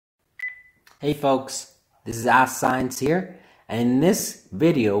Hey folks, this is askScience here, and in this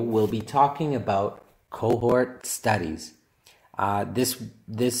video we'll be talking about cohort studies.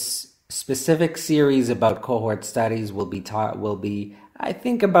 This specific series about cohort studies will be I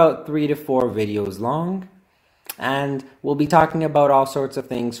think about 3 to 4 videos long, and we'll be talking about all sorts of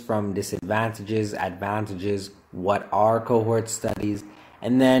things from disadvantages, advantages, what are cohort studies,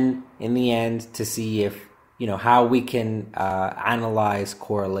 and then in the end to see if how we can analyze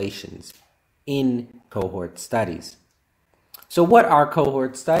correlations in cohort studies. So what are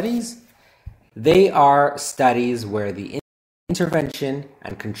cohort studies? They are studies where the intervention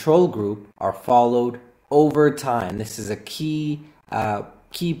and control group are followed over time. This is a key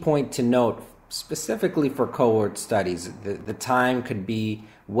point to note, specifically for cohort studies. The time could be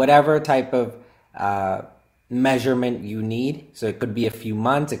whatever type of measurement you need. So it could be a few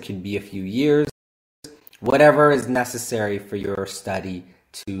months, it could be a few years, whatever is necessary for your study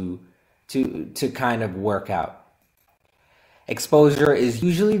to kind of work out. Exposure is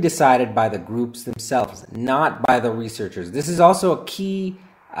usually decided by the groups themselves, not by the researchers. This is also a key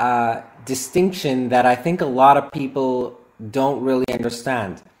distinction that I think a lot of people don't really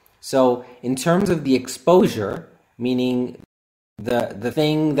understand. So in terms of the exposure, meaning the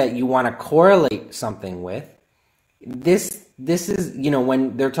thing that you want to correlate something with, this is,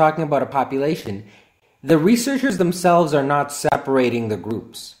 when they're talking about a population, the researchers themselves are not separating the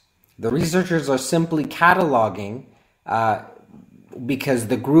groups. The researchers are simply cataloging because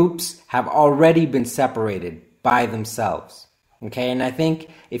the groups have already been separated by themselves. Okay, and I think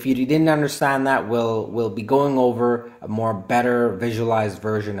if you didn't understand that, we'll be going over a more better visualized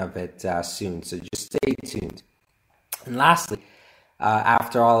version of it soon. So just stay tuned. And lastly,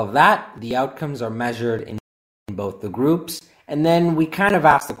 after all of that, the outcomes are measured in both the groups. And then we kind of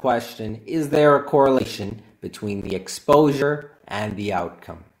ask the question, is there a correlation between the exposure and the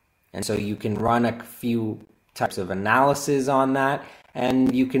outcome? And so you can run a few types of analysis on that,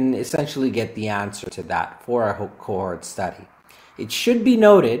 and you can essentially get the answer to that for a cohort study. It should be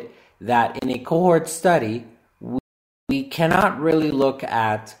noted that in a cohort study, we cannot really look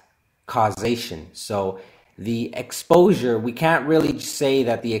at causation. So the exposure, we can't really say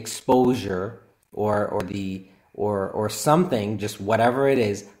that the exposure or something, just whatever it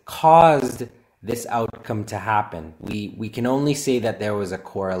is, caused this outcome to happen. We can only say that there was a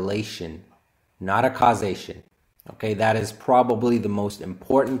correlation, not a causation. Okay, that is probably the most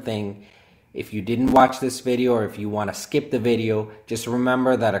important thing. If you didn't watch this video, or if you want to skip the video, just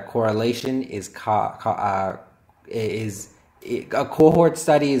remember that a correlation is a cohort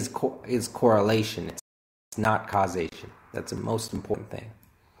study is correlation. It's not causation. That's the most important thing.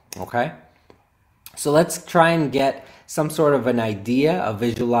 Okay? So let's try and get some sort of an idea, a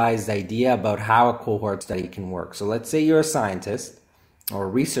visualized idea about how a cohort study can work. So let's say you're a scientist or a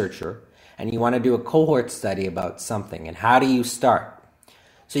researcher and you want to do a cohort study about something. And how do you start?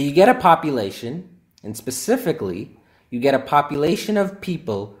 So you get a population, and specifically, you get a population of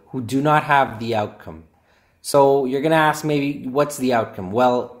people who do not have the outcome. So you're going to ask maybe, what's the outcome?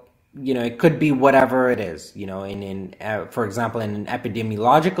 Well, it could be whatever it is. For example, in an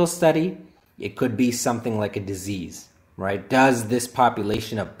epidemiological study, it could be something like a disease, right? Does this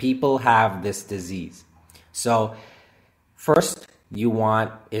population of people have this disease? So first,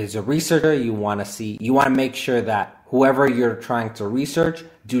 as a researcher, you want to make sure that whoever you're trying to research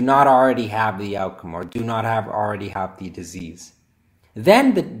do not already have the outcome or do not already have the disease.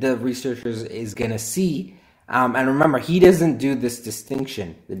 Then the researcher is going to see, and remember, he doesn't do this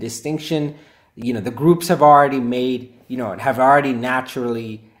distinction. The distinction, the groups have already made, have already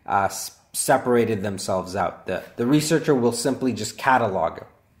naturally separated themselves out. The researcher will simply just catalog it.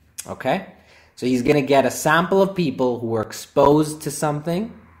 Okay? So he's going to get a sample of people who were exposed to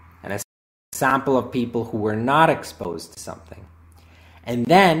something and a sample of people who were not exposed to something. And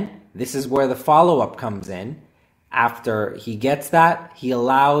then this is where the follow-up comes in. After he gets that, he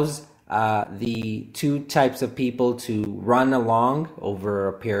allows the two types of people to run along over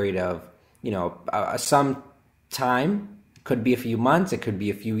a period of, some time. It could be a few months, it could be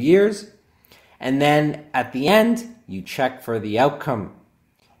a few years. And then at the end, you check for the outcome.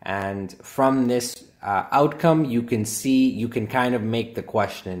 And from this outcome, you can kind of make the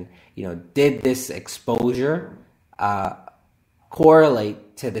question, did this exposure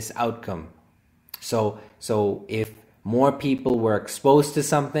correlate to this outcome? So if more people were exposed to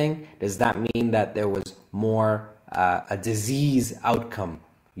something, does that mean that there was more a disease outcome?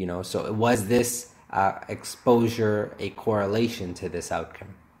 So was this exposure a correlation to this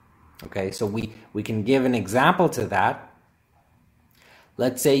outcome? Okay, so we can give an example to that.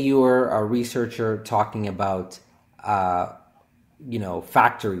 Let's say you're a researcher talking about factory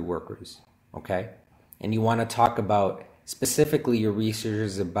workers. okay? And you want to talk about, specifically your research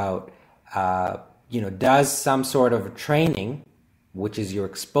is about, does some sort of training, which is your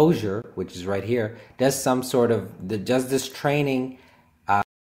exposure, which is right here, does this training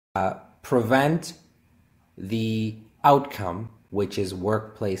prevent the outcome, which is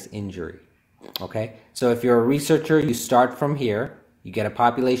workplace injury, okay? So if you're a researcher, you start from here, you get a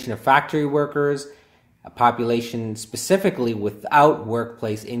population of factory workers, a population specifically without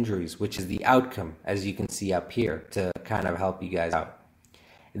workplace injuries, which is the outcome, as you can see up here, to kind of help you guys out.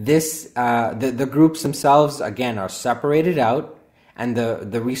 The groups themselves, again, are separated out, and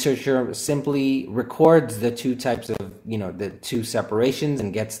the researcher simply records the two types of, the two separations,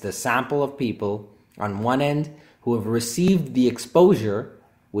 and gets the sample of people on one end who have received the exposure,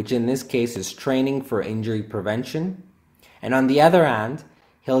 which in this case is training for injury prevention, and on the other hand,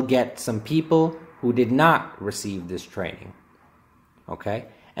 he'll get some people who did not receive this training, okay?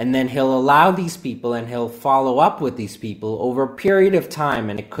 And then he'll allow these people, and he'll follow up with these people over a period of time,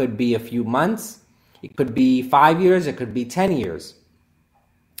 and it could be a few months, it could be 5 years, it could be 10 years.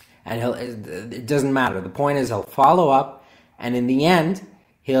 And it doesn't matter. The point is he'll follow up, and in the end,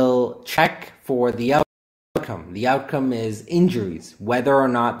 he'll check for the outcome. The outcome is injuries, whether or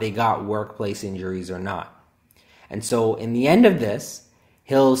not they got workplace injuries or not. And so in the end of this,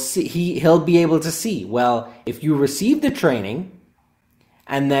 he'll be able to see, well, if you received the training,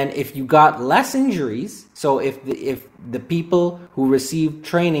 and then if you got less injuries, so if the people who received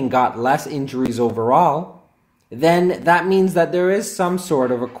training got less injuries overall, then that means that there is some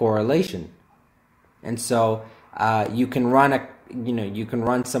sort of a correlation. And so you can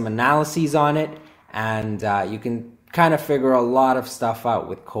run some analyses on it, and you can kind of figure a lot of stuff out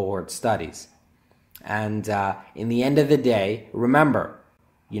with cohort studies. And in the end of the day, remember,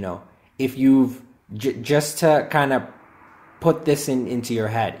 if you've just to kind of put this into your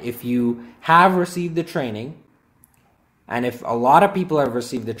head, if you have received the training, and if a lot of people have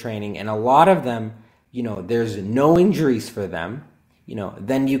received the training, and a lot of them, there's no injuries for them,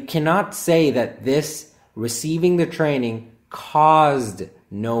 then you cannot say that this receiving the training caused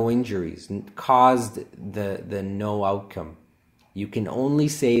no injuries, caused the no outcome. You can only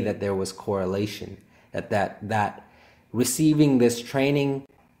say that there was correlation, that receiving this training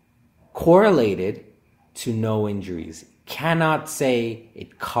correlated to no injuries. Cannot say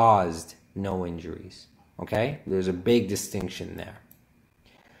it caused no injuries, okay? There's a big distinction there.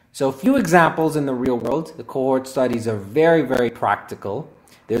 So a few examples in the real world. The cohort studies are very, very practical.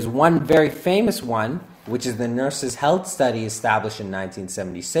 There's one very famous one, which is the Nurses' Health Study established in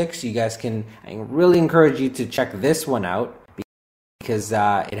 1976. I really encourage you to check this one out because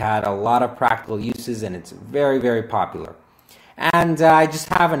it had a lot of practical uses, and it's very, very popular. And I just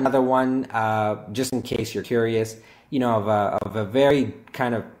have another one, just in case you're curious, of a very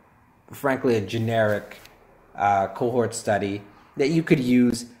kind of, frankly, a generic cohort study that you could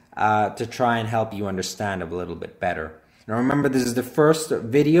use to try and help you understand a little bit better. Now remember, this is the first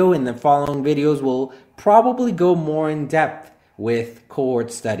video. In the following videos, we'll probably go more in depth with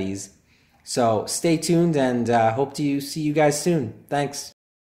cohort studies. So stay tuned, and hope to see you guys soon. Thanks.